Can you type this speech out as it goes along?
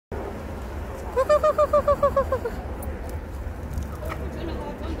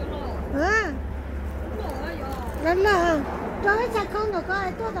À, lớn là cho hết sạch không được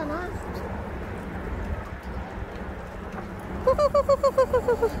coi tốt rồi nó.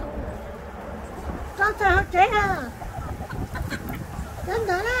 Cho trời học chế ha. Đến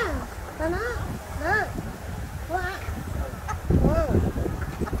đó nè, đó nó, đó. Quá.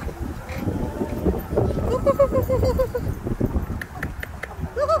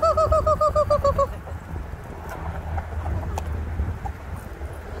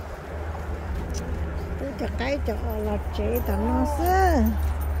 Cái cái chỗ là chế tao nó xưa.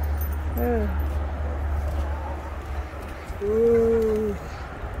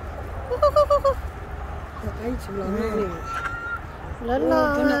 Cái chịu lớn lớn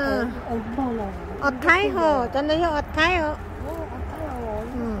là ở Thái hồ cho nên ở Thái hồ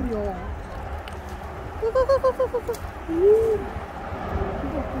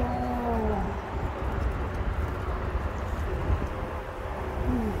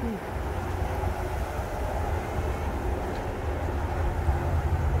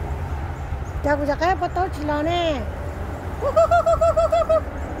chào cô cái bắt đầu chỉ lo nè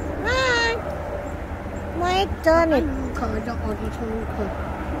mấy cho này khởi cho ở đi trong khởi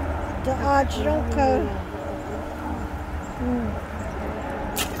cho ở trong khởi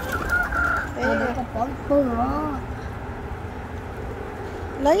đây có bón phơi đó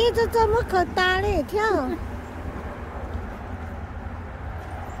lấy cho mất khởi ta đi theo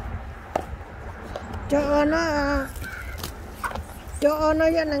cho nó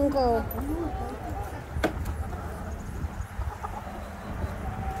cho năng cổ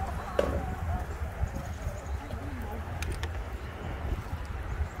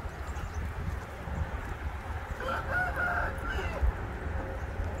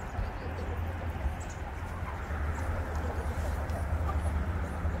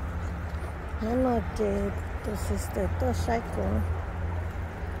nó chị tôi sister tôi sai cổ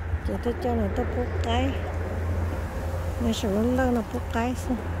chị tôi cho nó tôi bút cái mà sợ lớn nó bút cái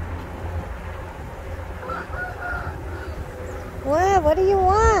xong what do you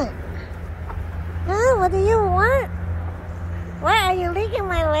want? Huh? What do you want? Why are you licking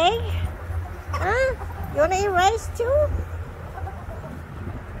my leg? Huh? You wanna erase too?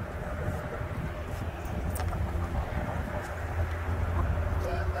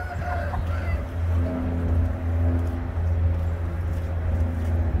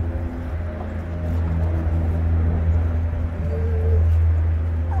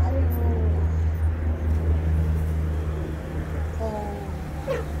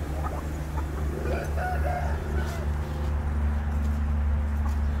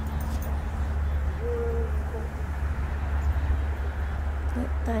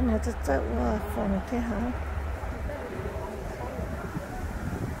 Tại nó rất rất là phòng thế hả?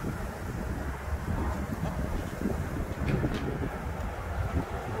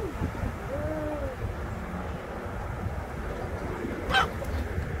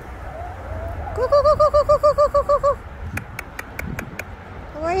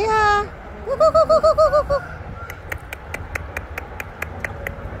 Over here.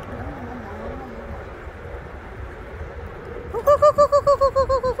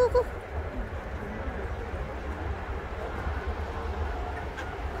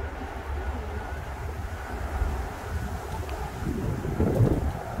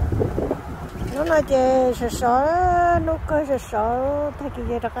 Nó nói chè sợ nó cơ sợ thay cái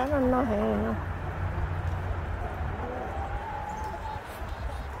gì đó cái nó hề nó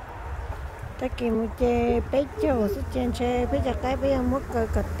ta kìm một chè bé châu sẽ chèn chè bé chặt cái bé mất cơ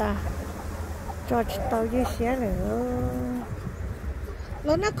cật ta cho tao dưới xé rồi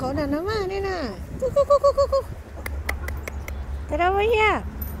nó khổ là nó mà đây nè cái đâu vậy à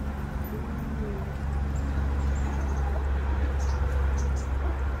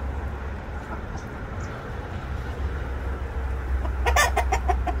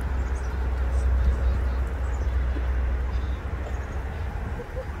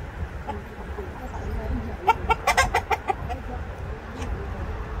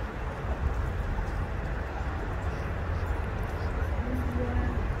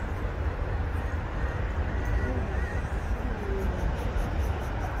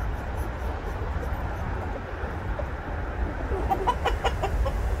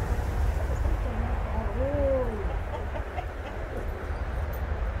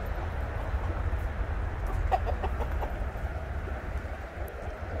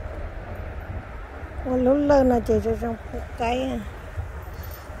lớn lên là chỉ cho trong cái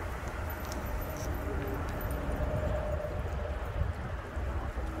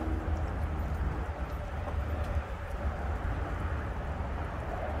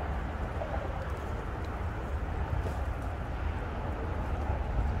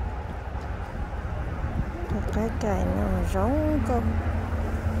cái nó giống cô.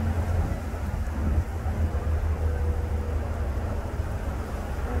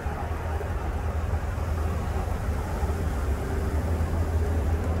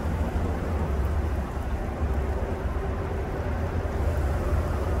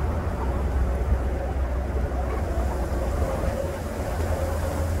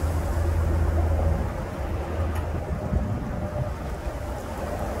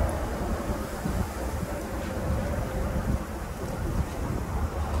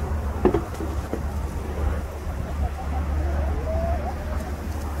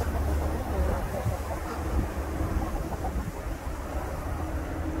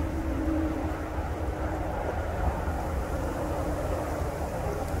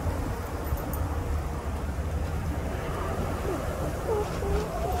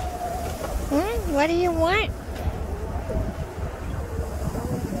 What do you want?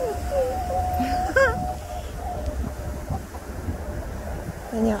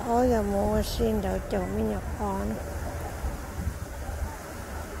 Nhà ôi giờ mua xin đậu chồng với nhà con.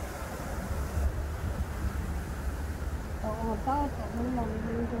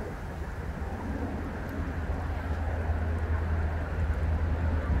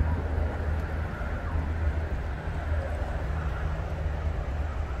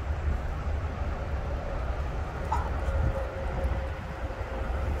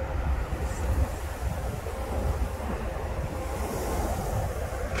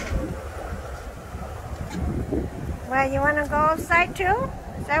 Well, you want to go outside too?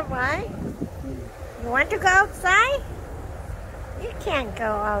 Is that right? You want to go outside? You can't go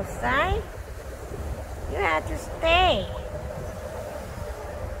outside. You have to stay.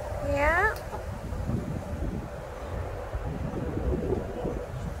 Yeah?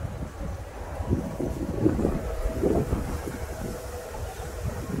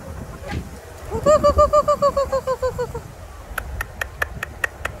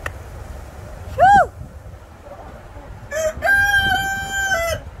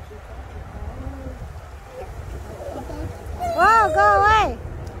 Go away.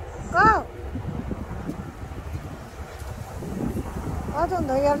 Go.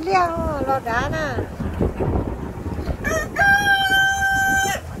 너 열리야 너 나나.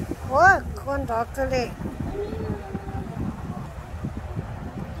 그건 더 그래.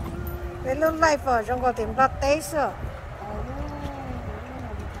 Cái lúc này phở trong có tìm bắt tế sợ.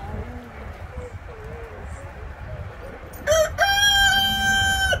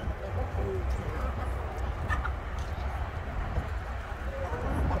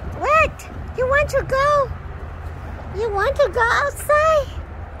 What? You want to go? You want to go outside?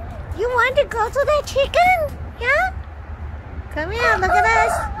 You want to go to that chicken? Yeah? Come here, look at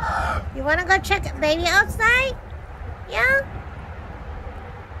us. You want to go check baby outside? Yeah?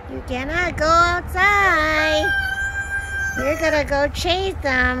 You cannot go outside. You're gonna go chase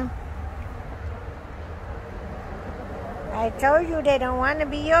them. I told you they don't want to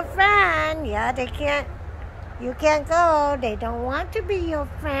be your friend. Yeah, they can't. You can't go. They don't want to be your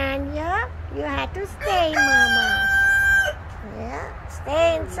friend. Yeah? You have to stay, Mama. Yeah?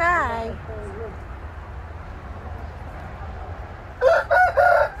 Stay inside.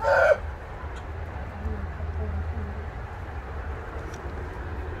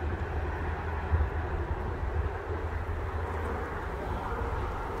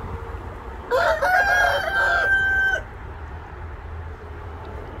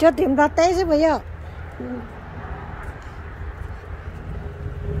 Cho tìm ra té chứ bây giờ.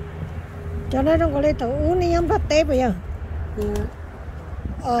 Cho nên không có lấy tàu uống đi em bắt té bây giờ.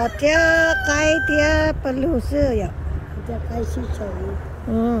 Tia cái tia perlu xưa vậy. Tia cái xí sợi.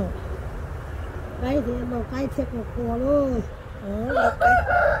 Cái thì một cái thiệt một cua luôn.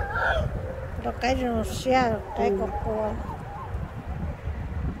 Đó cái rồi xe cái cua.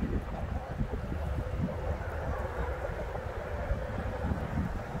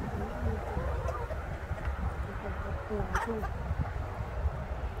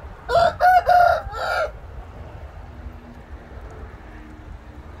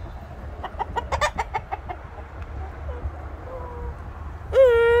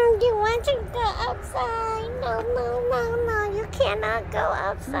 You want to go outside? No, no, no, no. You cannot go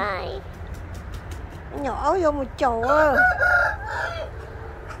outside. Nhỏ vô một chậu à.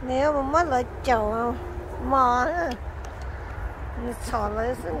 Nếu mà mất lại chậu mò á. Nó xỏ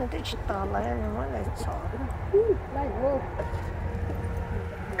lại xin nó chỉ tỏ lại nó mất lại xỏ. Đây vô.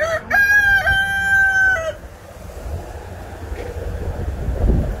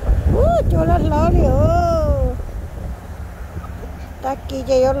 Chỗ nó ló liều. Ta kỳ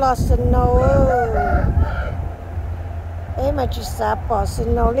cho nó ló sân nâu. Ê mà chị sợ bỏ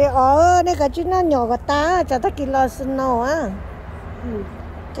snow đi. Đây cái chú nó nhỏ của ta, cho ta kì lo snow á.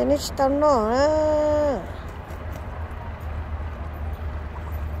 Cho nên chị tao nó á.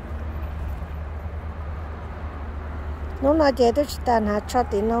 Nó nói chị tôi chỉ tàn hạt cho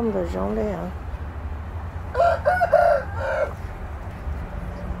tí nông rồi giống đây hả?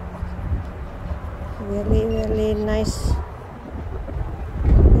 Really, really nice.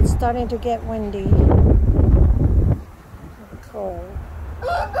 It's starting to get windy. Cold.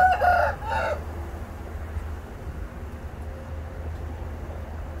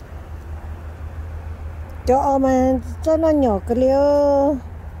 Cho mà cho nó nhỏ cái liêu.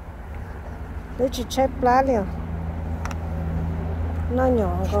 Để chị check lá liêu. Nó nhỏ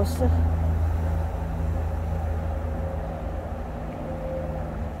có sự.